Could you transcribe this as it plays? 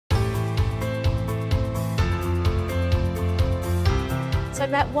So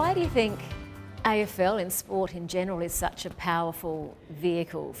Matt, why do you think AFL in sport in general is such a powerful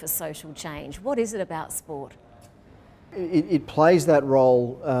vehicle for social change? What is it about sport? It plays that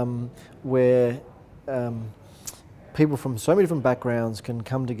role where people from so many different backgrounds can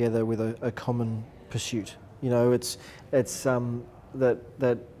come together with a common pursuit. You know, it's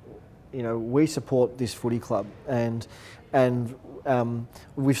that you know, we support this footy club, and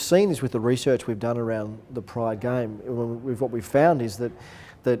we've seen this with the research we've done around the Pride game. What we've found is that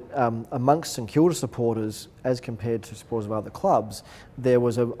amongst St Kilda supporters, as compared to supporters of other clubs, there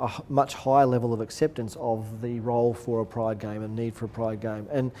was a much higher level of acceptance of the role for a Pride game and need for a Pride game.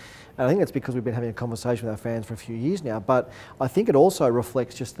 And I think that's because we've been having a conversation with our fans for a few years now, but I think it also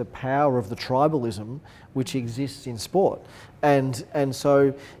reflects just the power of the tribalism which exists in sport. And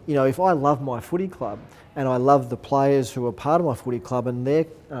so, you know, if I love my footy club and I love the players who are part of my footy club and they're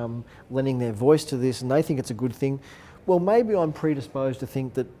lending their voice to this and they think it's a good thing, well, maybe I'm predisposed to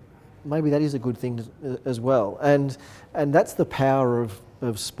think that maybe that is a good thing as well. And that's the power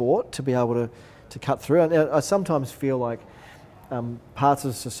of sport, to be able to cut through. And I sometimes feel like parts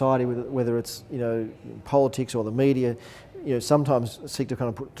of society, whether it's, you know, politics or the media, you know, sometimes seek to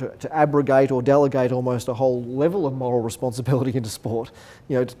kind of to abrogate or delegate almost a whole level of moral responsibility into sport,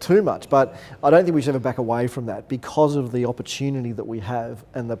 you know, too much. But I don't think we should ever back away from that because of the opportunity that we have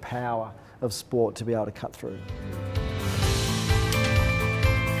and the power of sport to be able to cut through.